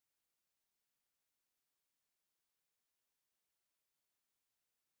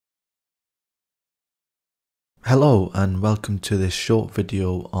Hello and welcome to this short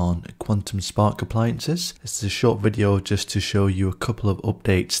video on Quantum Spark appliances. This is a short video just to show you a couple of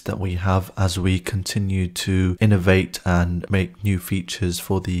updates that we have as we continue to innovate and make new features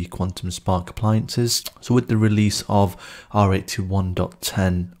for the Quantum Spark appliances. So with the release of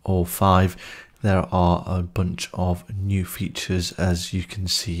R81.10.05, there are a bunch of new features, as you can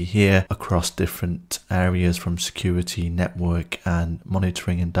see here, across different areas from security, network, and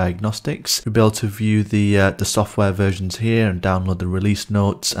monitoring and diagnostics. You'll be able to view the software versions here and download the release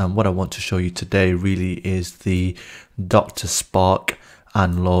notes. And what I want to show you today really is the Dr. Spark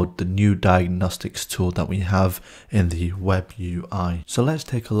and load the new diagnostics tool that we have in the web UI. So let's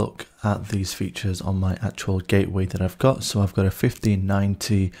take a look at these features on my actual gateway that I've got. So I've got a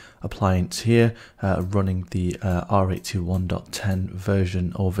 1590 appliance here running the R81.10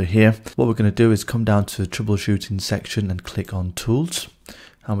 version over here. What we're going to do is come down to the troubleshooting section and click on tools.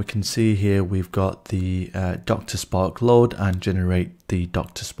 And we can see here we've got the Dr. Spark load and generate the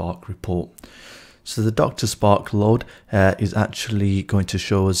Dr. Spark report. So the Dr. Spark load is actually going to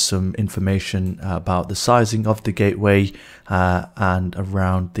show us some information about the sizing of the gateway and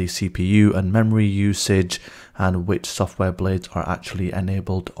around the CPU and memory usage and which software blades are actually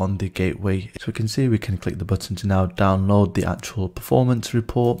enabled on the gateway. So we can see we can click the button to now download the actual performance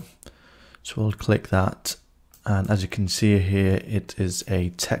report. So we'll click that. And as you can see here, it is a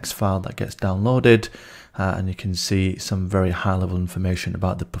text file that gets downloaded. And you can see some very high level information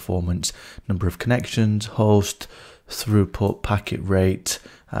about the performance, number of connections, host, throughput, packet rate,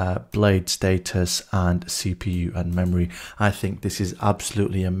 blade status, and CPU and memory. I think this is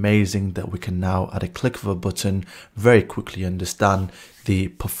absolutely amazing that we can now, at a click of a button, very quickly understand the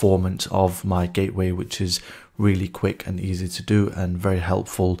performance of my gateway, which is really quick and easy to do and very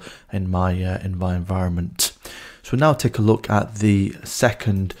helpful in my environment. So now take a look at the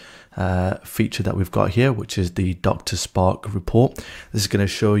second feature that we've got here, which is the Dr. Spark report. This is going to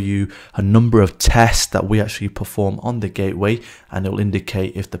show you a number of tests that we actually perform on the gateway, and it will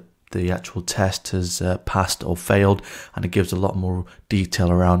indicate if the actual test has passed or failed, and it gives a lot more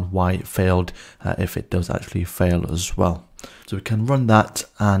detail around why it failed if it does actually fail as well. So we can run that,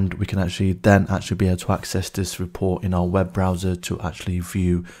 and we can actually be able to access this report in our web browser to actually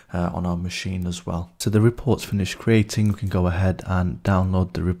view on our machine as well. So the report's finished creating. We can go ahead and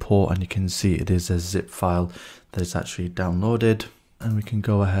download the report, and you can see it is a zip file that is actually downloaded. And we can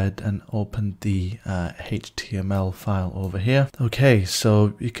go ahead and open the HTML file over here. Okay,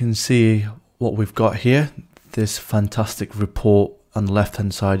 so you can see what we've got here, this fantastic report. On the left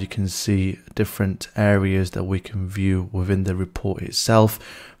hand side, you can see different areas that we can view within the report itself.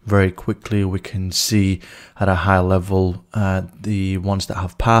 Very quickly, we can see at a high level the ones that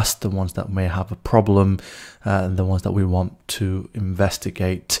have passed, the ones that may have a problem, and the ones that we want to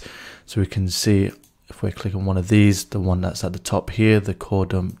investigate. So we can see, if we click on one of these, the one that's at the top here, the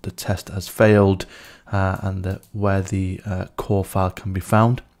codum, the test has failed, and where the core file can be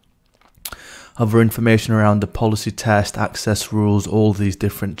found. Other information around the policy test, access rules, all these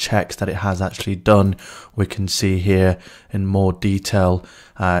different checks that it has actually done, we can see here in more detail.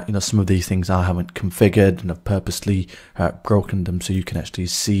 Some of these things I haven't configured, and I've purposely broken them so you can actually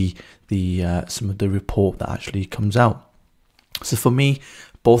see the some of the report that actually comes out. So for me,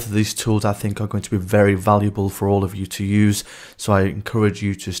 both of these tools I think are going to be very valuable for all of you to use. So I encourage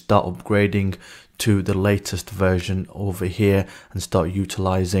you to start upgrading to the latest version over here and start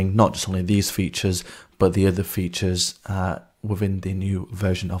utilizing not just only these features, but the other features within the new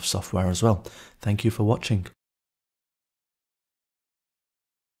version of software as well. Thank you for watching.